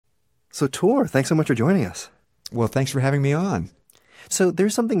So, Tor, thanks so much for joining us. Well, thanks for having me on. So,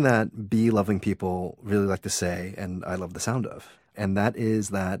 there's something that bee-loving people really like to say, and I love the sound of, and that is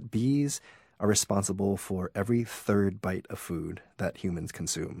that bees are responsible for every third bite of food that humans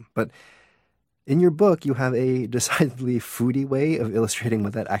consume. But in your book, you have a decidedly foodie way of illustrating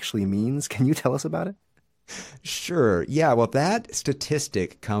what that actually means. Can you tell us about it? Sure. Yeah, well, that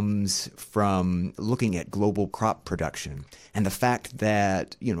statistic comes from looking at global crop production and the fact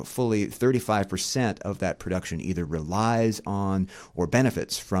that, fully 35% of that production either relies on or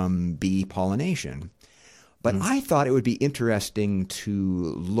benefits from bee pollination. But I thought it would be interesting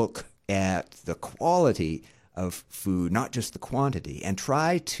to look at the quality of food, not just the quantity, and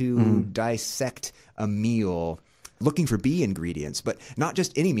try to dissect a meal looking for bee ingredients, but not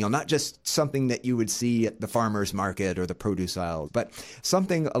just any meal, not just something that you would see at the farmer's market or the produce aisle, but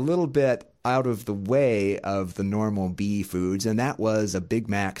something a little bit out of the way of the normal bee foods, and that was a Big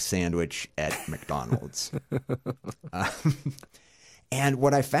Mac sandwich at McDonald's. And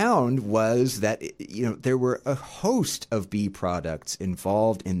what I found was that, there were a host of bee products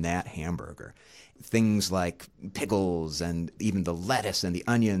involved in that hamburger. Things like pickles and even the lettuce and the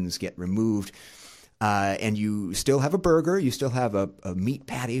onions get removed. And you still have a burger, you still have a meat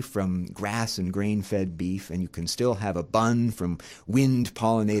patty from grass and grain-fed beef, and you can still have a bun from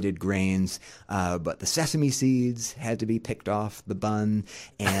wind-pollinated grains. But the sesame seeds had to be picked off the bun,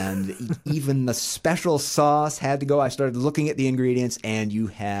 and even the special sauce had to go. I started looking at the ingredients, and you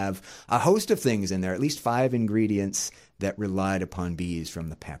have a host of things in there, at least 5 ingredients that relied upon bees, from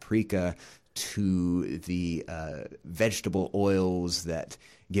the paprika to the vegetable oils that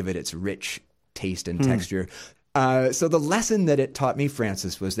give it its rich taste and texture. So the lesson that it taught me,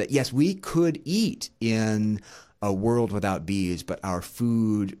 Francis, was that, yes, we could eat in a world without bees, but our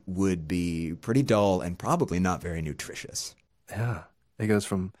food would be pretty dull and probably not very nutritious. Yeah. It goes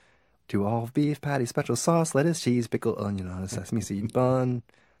from to all beef patty, special sauce, lettuce, cheese, pickle, onion on a sesame seed bun,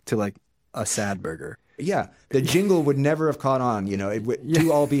 to like a sad burger. Yeah. The jingle would never have caught on,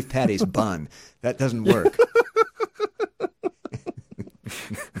 two all beef patties, bun. That doesn't work.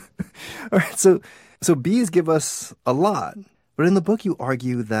 All right, so bees give us a lot, but in the book you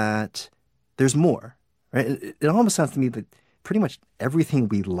argue that there's more, right? It almost sounds to me that pretty much everything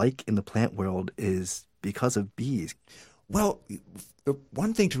we like in the plant world is because of bees. Well, the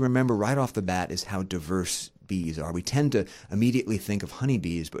one thing to remember right off the bat is how diverse bees are. We tend to immediately think of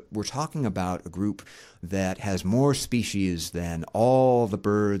honeybees, but we're talking about a group that has more species than all the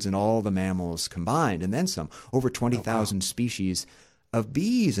birds and all the mammals combined, and then some. Over 20,000 species of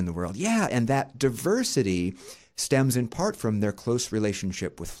bees in the world. Yeah, and that diversity stems in part from their close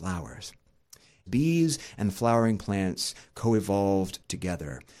relationship with flowers. Bees and flowering plants co-evolved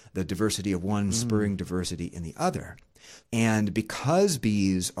together, the diversity of one spurring diversity in the other. And because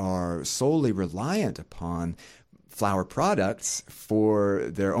bees are solely reliant upon flower products for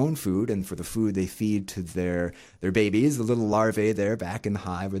their own food and for the food they feed to their babies, the little larvae there back in the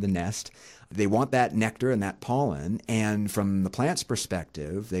hive or the nest, they want that nectar and that pollen, and from the plant's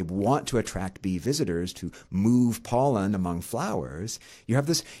perspective, they want to attract bee visitors to move pollen among flowers. You have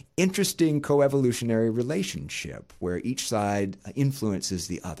this interesting coevolutionary relationship where each side influences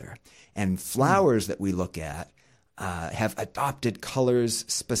the other. And flowers that we look at have adopted colors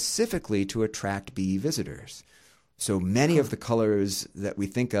specifically to attract bee visitors. So many of the colors that we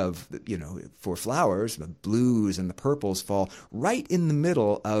think of, for flowers, the blues and the purples, fall right in the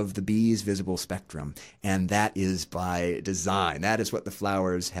middle of the bee's visible spectrum. And that is by design. That is what the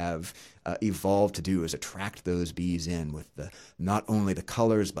flowers have evolved to do, is attract those bees in with not only the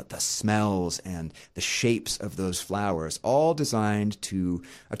colors, but the smells and the shapes of those flowers, all designed to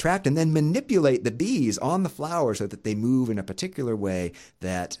attract and then manipulate the bees on the flower so that they move in a particular way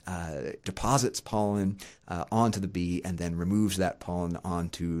that deposits pollen onto the bee and then removes that pollen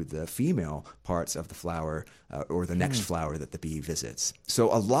onto the female parts of the flower or the next flower that the bee visits.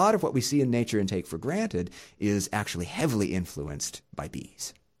 So a lot of what we see in nature and take for granted is actually heavily influenced by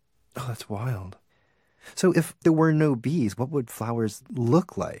bees. Oh, that's wild. So if there were no bees, what would flowers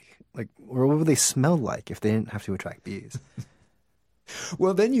look like? Or what would they smell like if they didn't have to attract bees?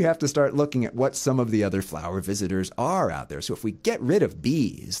 Well, then you have to start looking at what some of the other flower visitors are out there. So if we get rid of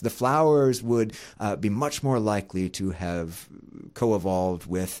bees, the flowers would be much more likely to have co-evolved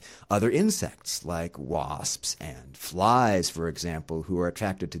with other insects like wasps and flies, for example, who are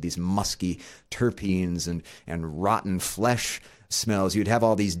attracted to these musky terpenes and rotten flesh smells. You'd have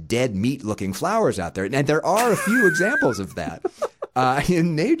all these dead meat-looking flowers out there. And there are a few examples of that.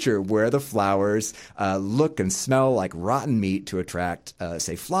 in nature where the flowers look and smell like rotten meat to attract,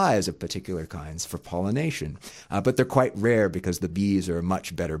 say, flies of particular kinds for pollination. But they're quite rare because the bees are a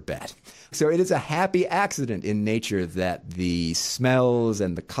much better bet. So it is a happy accident in nature that the smells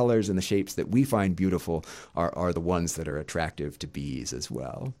and the colors and the shapes that we find beautiful are the ones that are attractive to bees as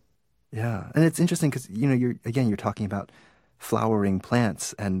well. Yeah, and it's interesting because, you're talking about flowering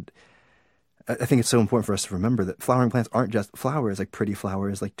plants, and I think it's so important for us to remember that flowering plants aren't just flowers, like pretty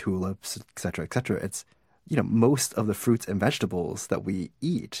flowers, like tulips, et cetera, et cetera. It's, most of the fruits and vegetables that we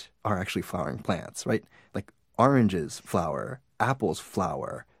eat are actually flowering plants, right? Like oranges flower, apples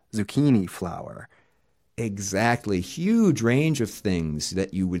flower, zucchini flower. Exactly. Huge range of things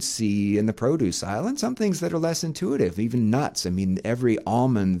that you would see in the produce aisle, and some things that are less intuitive, even nuts. I mean, every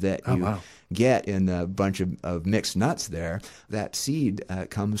almond that you get in a bunch of mixed nuts there, that seed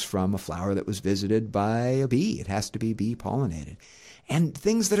comes from a flower that was visited by a bee. It has to be bee pollinated. And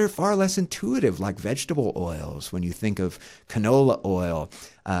things that are far less intuitive, like vegetable oils. When you think of canola oil,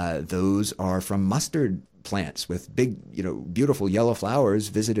 those are from mustard plants with big, beautiful yellow flowers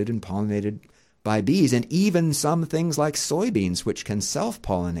visited and pollinated by bees. And even some things like soybeans, which can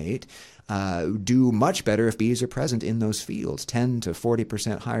self-pollinate, do much better if bees are present in those fields, 10 to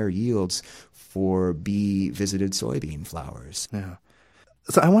 40% higher yields for bee-visited soybean flowers. Yeah.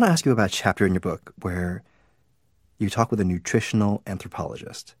 So I want to ask you about a chapter in your book where you talk with a nutritional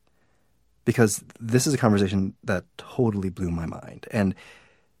anthropologist, because this is a conversation that totally blew my mind. And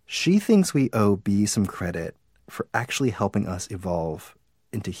she thinks we owe bees some credit for actually helping us evolve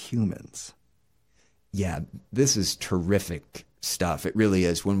into humans. Yeah, this is terrific stuff. It really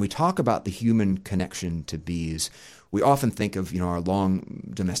is. When we talk about the human connection to bees, we often think of, our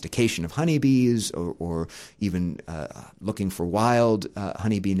long domestication of honeybees or even looking for wild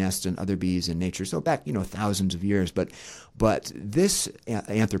honeybee nests and other bees in nature. So back, thousands of years. But this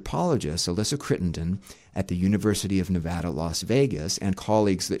anthropologist, Alyssa Crittenden, at the University of Nevada, Las Vegas, and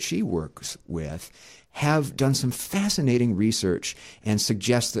colleagues that she works with, have done some fascinating research and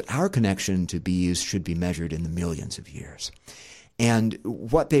suggest that our connection to bees should be measured in the millions of years. And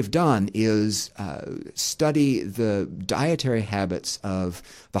what they've done is study the dietary habits of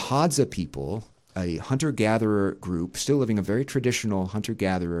the Hadza people, a hunter-gatherer group, still living a very traditional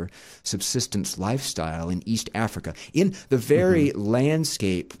hunter-gatherer subsistence lifestyle in East Africa, in the very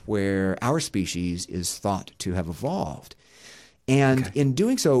landscape where our species is thought to have evolved. And in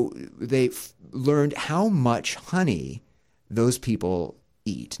doing so, they've learned how much honey those people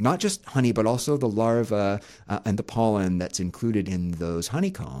eat. Not just honey, but also the larva and the pollen that's included in those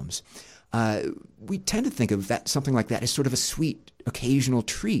honeycombs. We tend to think of that something like that as sort of a sweet occasional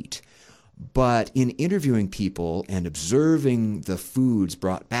treat. But in interviewing people and observing the foods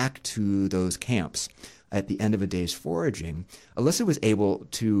brought back to those camps at the end of a day's foraging, Alyssa was able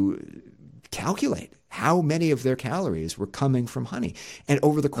to calculate how many of their calories were coming from honey. And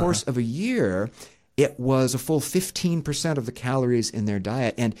over the course of a year, it was a full 15% of the calories in their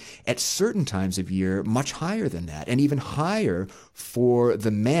diet, and at certain times of year, much higher than that, and even higher for the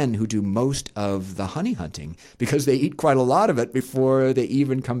men who do most of the honey hunting, because they eat quite a lot of it before they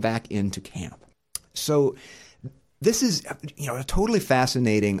even come back into camp. So this is, a totally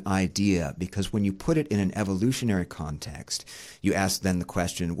fascinating idea, because when you put it in an evolutionary context, you ask then the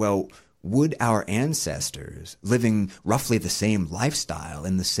question, well, would our ancestors, living roughly the same lifestyle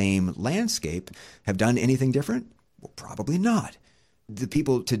in the same landscape, have done anything different? Well, probably not. The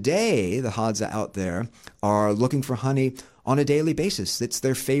people today, the Hadza out there, are looking for honey on a daily basis. It's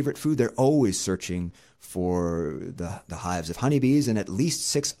their favorite food. They're always searching for the hives of honeybees and at least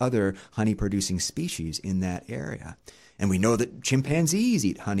 6 other honey-producing species in that area. And we know that chimpanzees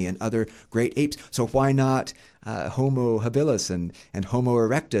eat honey and other great apes, so why not Homo habilis and Homo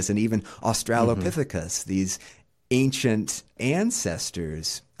erectus and even Australopithecus, these ancient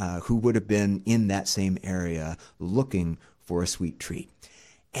ancestors who would have been in that same area looking for a sweet treat.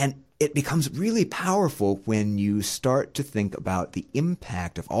 And it becomes really powerful when you start to think about the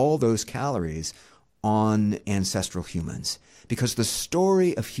impact of all those calories on ancestral humans, because the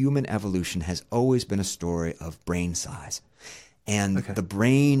story of human evolution has always been a story of brain size. And the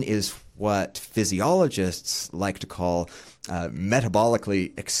brain is what physiologists like to call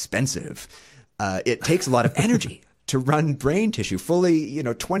metabolically expensive. It takes a lot of energy to run brain tissue. Fully,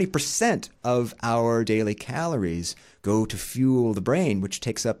 20% of our daily calories go to fuel the brain, which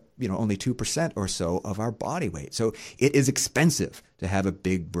takes up, only 2% or so of our body weight. So it is expensive to have a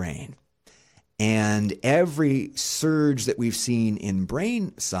big brain. And every surge that we've seen in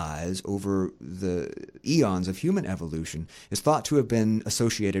brain size over the eons of human evolution is thought to have been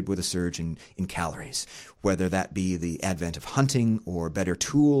associated with a surge in calories, whether that be the advent of hunting or better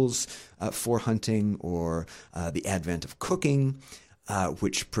tools for hunting, or the advent of cooking,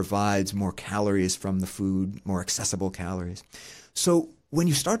 which provides more calories from the food, more accessible calories. So when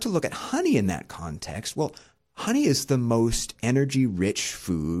you start to look at honey in that context, well, honey is the most energy-rich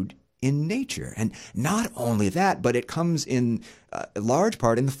food in nature. And not only that, but it comes in large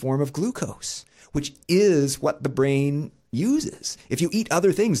part in the form of glucose, which is what the brain uses. If you eat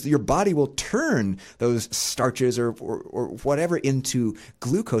other things, your body will turn those starches or whatever into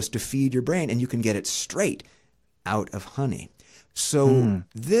glucose to feed your brain, and you can get it straight out of honey. So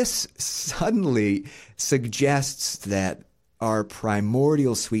this suddenly suggests that our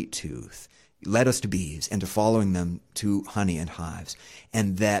primordial sweet tooth led us to bees and to following them to honey and hives,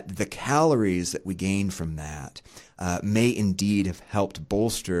 and that the calories that we gain from that may indeed have helped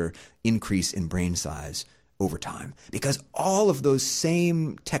bolster increase in brain size over time, because all of those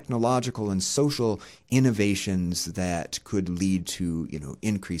same technological and social innovations that could lead to,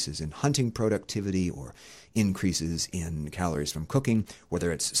 increases in hunting productivity or increases in calories from cooking,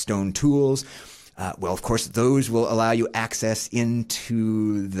 whether it's stone tools, well, of course, those will allow you access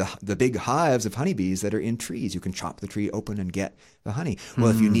into the big hives of honeybees that are in trees. You can chop the tree open and get the honey. Well,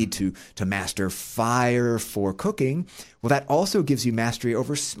 if you need to master fire for cooking, well, that also gives you mastery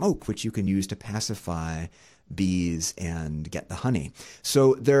over smoke, which you can use to pacify bees and get the honey.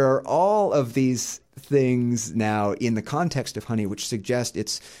 So there are all of these things now in the context of honey which suggest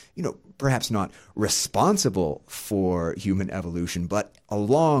it's, perhaps not responsible for human evolution, but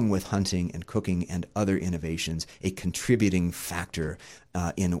along with hunting and cooking and other innovations, a contributing factor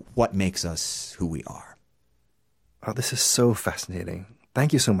in what makes us who we are. Oh, this is so fascinating.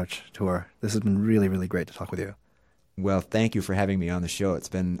 Thank you so much, Thor. This has been really, really great to talk with you. Well, thank you for having me on the show. It's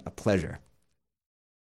been a pleasure.